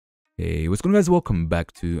Hey, what's going on guys, welcome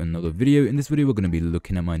back to another video. In this video we're going to be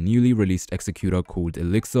looking at my newly released executor called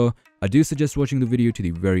Elixir. I do suggest watching the video to the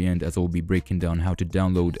very end as I will be breaking down how to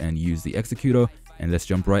download and use the executor, and let's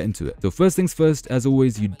jump right into it. So first things first, as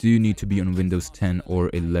always, you do need to be on Windows 10 or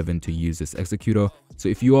 11 to use this executor. So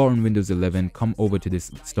if you are on Windows 11, come over to this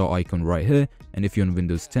star icon right here, and if you're on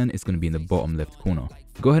Windows 10, it's going to be in the bottom left corner.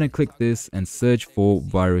 Go ahead and click this and search for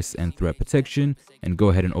virus and threat protection, and go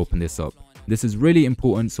ahead and open this up. This is really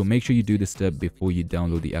important, so make sure you do this step before you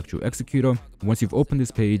download the actual executor. Once you've opened this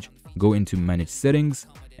page, go into manage settings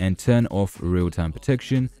and turn off real-time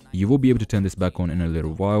protection. You will be able to turn this back on in a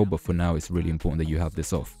little while, but for now it's really important that you have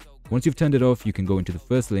this off. Once you've turned it off, you can go into the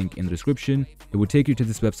first link in the description. It will take you to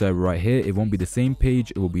this website right here. It won't be the same page,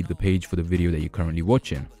 it will be the page for the video that you're currently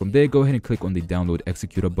watching. From there, go ahead and click on the download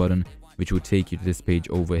executor button, which will take you to this page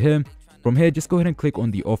over here. From here, just go ahead and click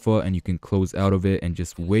on the offer and you can close out of it and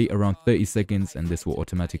just wait around 30 seconds and this will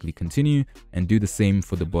automatically continue, and do the same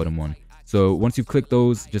for the bottom one. So once you've clicked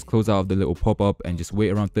those, just close out of the little pop-up and just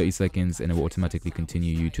wait around 30 seconds and it will automatically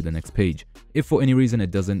continue you to the next page. If for any reason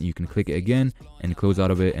it doesn't, you can click it again and close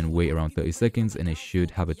out of it and wait around 30 seconds and it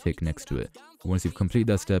should have a tick next to it. Once you've completed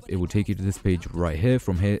that step, it will take you to this page right here.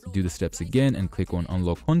 From here, do the steps again and click on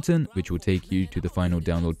unlock content, which will take you to the final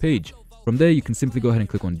download page. From there, you can simply go ahead and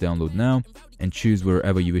click on download now and choose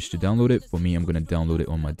wherever you wish to download it. For me, I'm going to download it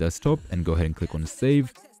on my desktop and go ahead and click on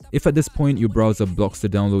save. If at this point your browser blocks the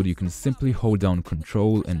download, you can simply hold down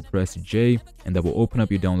Ctrl and press J, and that will open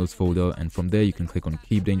up your downloads folder, and from there you can click on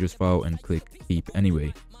keep dangerous file and click keep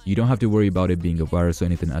anyway. You don't have to worry about it being a virus or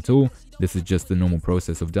anything at all. This is just the normal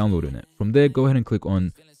process of downloading it. From there, go ahead and click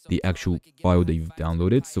on the actual file that you've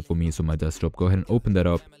downloaded. So for me, it's on my desktop. Go ahead and open that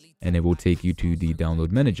up and it will take you to the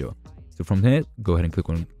download manager. So from here, go ahead and click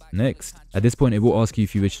on next. At this point, it will ask you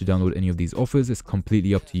if you wish to download any of these offers. It's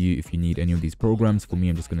completely up to you if you need any of these programs. For me,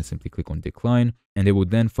 I'm just going to simply click on decline, and it will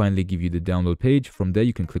then finally give you the download page. From there,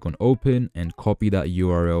 you can click on open and copy that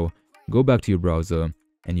URL, go back to your browser,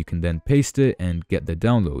 and you can then paste it and get the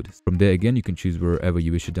download. From there again, you can choose wherever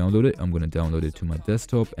you wish to download it. I'm going to download it to my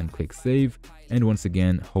desktop and click save. And once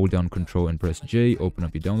again, hold down Ctrl and press J, open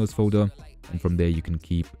up your downloads folder, and from there you can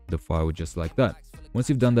keep the file just like that. Once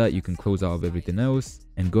you've done that, you can close out of everything else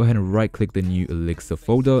and go ahead and right click the new Elixir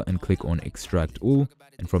folder and click on extract all,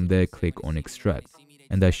 and from there click on extract,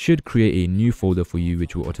 and that should create a new folder for you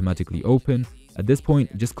which will automatically open. At this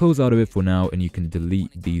point, just close out of it for now and you can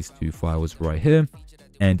delete these two files right here.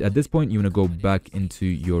 And at this point, you want to go back into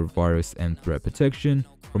your virus and threat protection.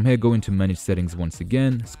 From here, go into manage settings once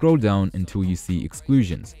again, scroll down until you see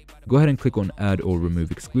exclusions. Go ahead and click on add or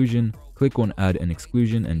remove exclusion, click on add an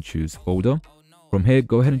exclusion and choose folder. From here,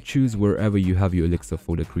 go ahead and choose wherever you have your Elixir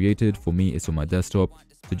folder created. For me, it's on my desktop.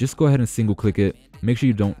 So just go ahead and single click it. Make sure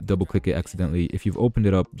you don't double click it accidentally. If you've opened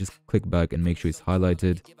it up, just click back and make sure it's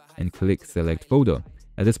highlighted and click select folder.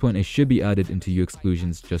 At this point, it should be added into your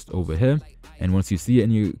exclusions just over here. And once you see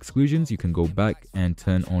any exclusions, you can go back and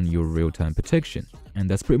turn on your real-time protection. And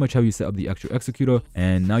that's pretty much how you set up the actual executor.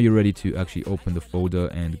 And now you're ready to actually open the folder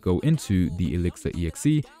and go into the Elixir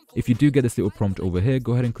exe. If you do get this little prompt over here,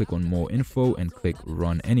 go ahead and click on more info and click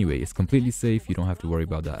run anyway. It's completely safe. You don't have to worry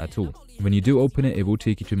about that at all. When you do open it, it will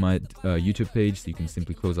take you to my YouTube page. So you can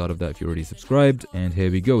simply close out of that if you're already subscribed. And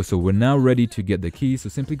here we go. So we're now ready to get the key. So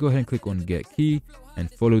simply go ahead and click on get key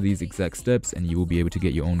and follow these exact steps and you will be able to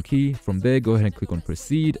get your own key. From there, go ahead and click on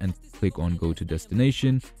proceed and click on go to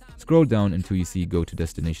destination. Scroll down until you see go to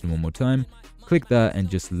destination one more time. Click that and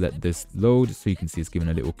just let this load. So you can see it's giving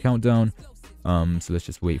a little countdown. So let's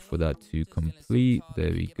just wait for that to complete.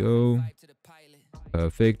 There we go.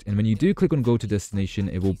 Perfect. And when you do click on go to destination,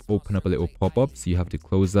 it will open up a little pop-up. So you have to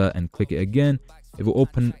close that and click it again. It will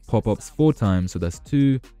open pop-ups 4 times. So that's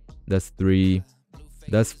 2, that's 3,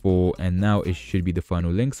 that's 4, and now it should be the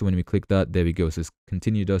final link. So when we click that, there we go. So it's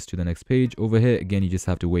continued us to the next page. Over here, again, you just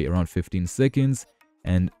have to wait around 15 seconds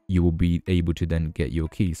and you will be able to then get your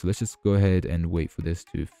key. So let's just go ahead and wait for this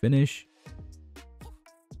to finish.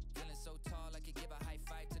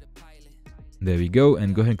 There we go,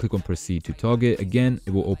 and go ahead and click on proceed to target. Again,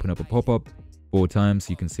 it will open up a pop-up 4 times.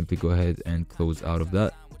 So you can simply go ahead and close out of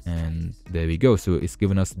that, and there we go. So it's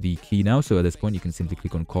given us the key now. So at this point, you can simply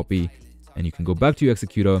click on copy and you can go back to your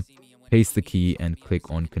executor, paste the key and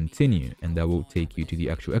click on continue, and that will take you to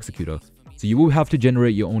the actual executor. So you will have to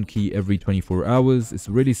generate your own key every 24 hours. It's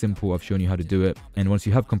really simple. I've shown you how to do it. And once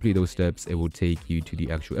you have completed those steps, it will take you to the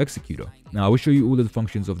actual executor. Now, I will show you all of the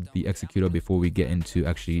functions of the executor before we get into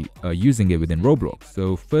actually using it within Roblox.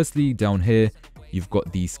 So firstly, down here, you've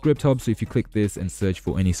got the script hub. So if you click this and search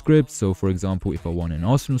for any script, so for example, if I want an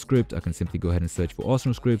Arsenal script, I can simply go ahead and search for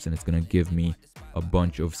Arsenal scripts, and it's going to give me a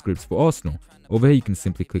bunch of scripts for Arsenal. Over here, you can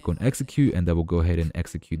simply click on execute, and that will go ahead and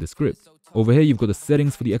execute the script. Over here, you've got the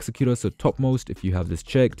settings for the executor. So topmost, if you have this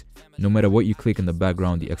checked, no matter what you click in the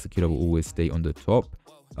background, the executor will always stay on the top.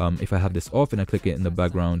 If I have this off and I click it in the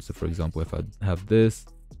background, so for example, if I have this,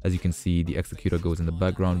 as you can see, the executor goes in the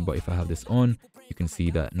background. But if I have this on, you can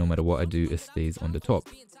see that no matter what I do, it stays on the top.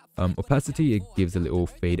 Opacity, it gives a little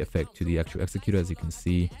fade effect to the actual executor, as you can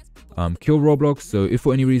see. Kill Roblox, so if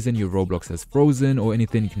for any reason your Roblox has frozen or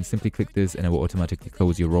anything, you can simply click this and it will automatically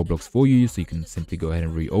close your Roblox for you, so you can simply go ahead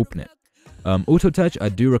and reopen it. Auto attach, I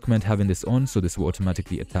do recommend having this on, so this will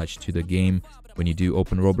automatically attach to the game when you do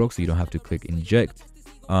open Roblox, so you don't have to click inject.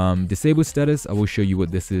 Disable status, I will show you what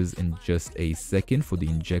this is in just a second for the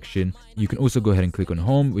injection. You can also go ahead and click on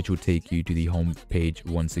home, which will take you to the home page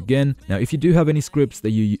once again. Now, if you do have any scripts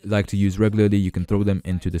that you like to use regularly, you can throw them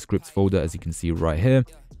into the scripts folder, as you can see right here,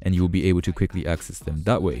 and you will be able to quickly access them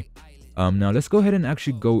that way. Now let's go ahead and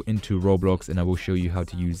actually go into Roblox, and I will show you how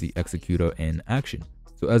to use the executor in action.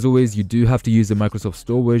 So as always, you do have to use the Microsoft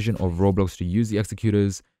Store version of Roblox to use the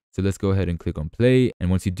executors. So let's go ahead and click on play, and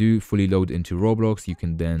once you do fully load into Roblox, you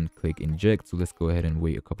can then click inject. So let's go ahead and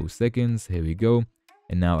wait a couple of seconds. Here we go.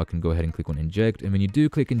 And now I can go ahead and click on inject, and when you do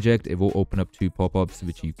click inject, it will open up two pop-ups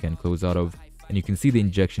which you can close out of, and you can see the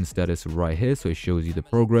injection status right here, so it shows you the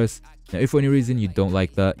progress. Now if for any reason you don't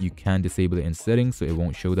like that, you can disable it in settings, so it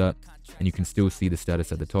won't show that, and you can still see the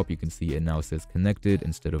status at the top. You can see it now says connected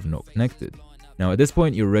instead of not connected. Now at this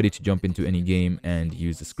point, you're ready to jump into any game and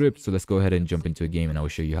use the script. So let's go ahead and jump into a game, and I will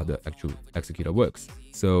show you how the actual executor works.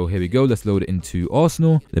 So here we go. Let's load it into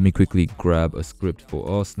Arsenal. Let me quickly grab a script for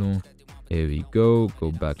Arsenal. Here we go. Go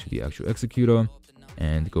back to the actual executor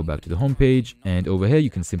and go back to the home page. And over here, you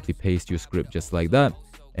can simply paste your script just like that.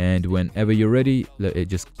 And whenever you're ready, let it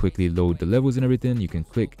just quickly load the levels and everything. You can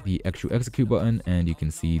click the actual execute button, and you can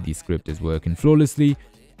see the script is working flawlessly.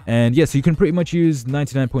 And yeah, so you can pretty much use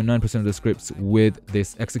 99.9% of the scripts with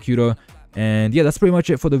this executor. And yeah, that's pretty much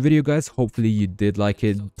it for the video, guys. Hopefully you did like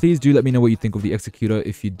it. Please do let me know what you think of the executor.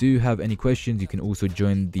 If you do have any questions, you can also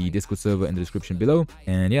join the Discord server in the description below.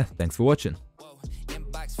 And yeah, thanks for watching.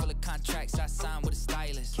 Inbox full of contracts I signed with a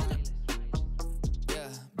stylist. Yeah,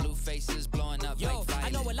 blue faces blowing up like violence. I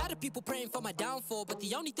know a lot of people praying for my downfall, but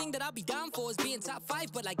the only thing that I'll be down for is being top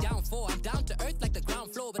 5, but like down 4. I'm down to earth like the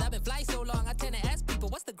ground floor, but I've been flying so long I tend to ask people,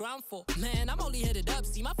 what's the ground for? Man, I'm only headed up.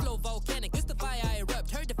 See my flow volcanic. It's the fire I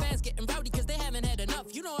erupt. Heard the fans getting rowdy because they haven't had enough.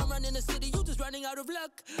 You know I'm running the city, you just running out of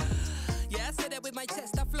luck. Yeah, I said that with my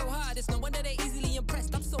chest. I flow hard. It's no wonder they easily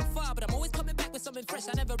impressed. I'm so far, but I'm always coming back with something fresh.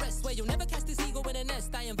 I never rest. Where you'll never catch this ego in a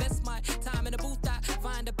nest. I invest my time in a booth. I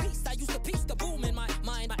find a piece. I used to piece the boom in my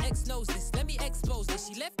mind. My ex knows this. Let me expose this.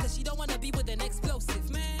 She left because she don't want to be with an explosive.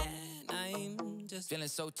 Man, I'm just feeling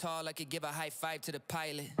so tall I could give a high five to the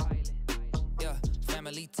pilot. Yeah,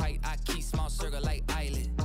 family tight. I keep small circle like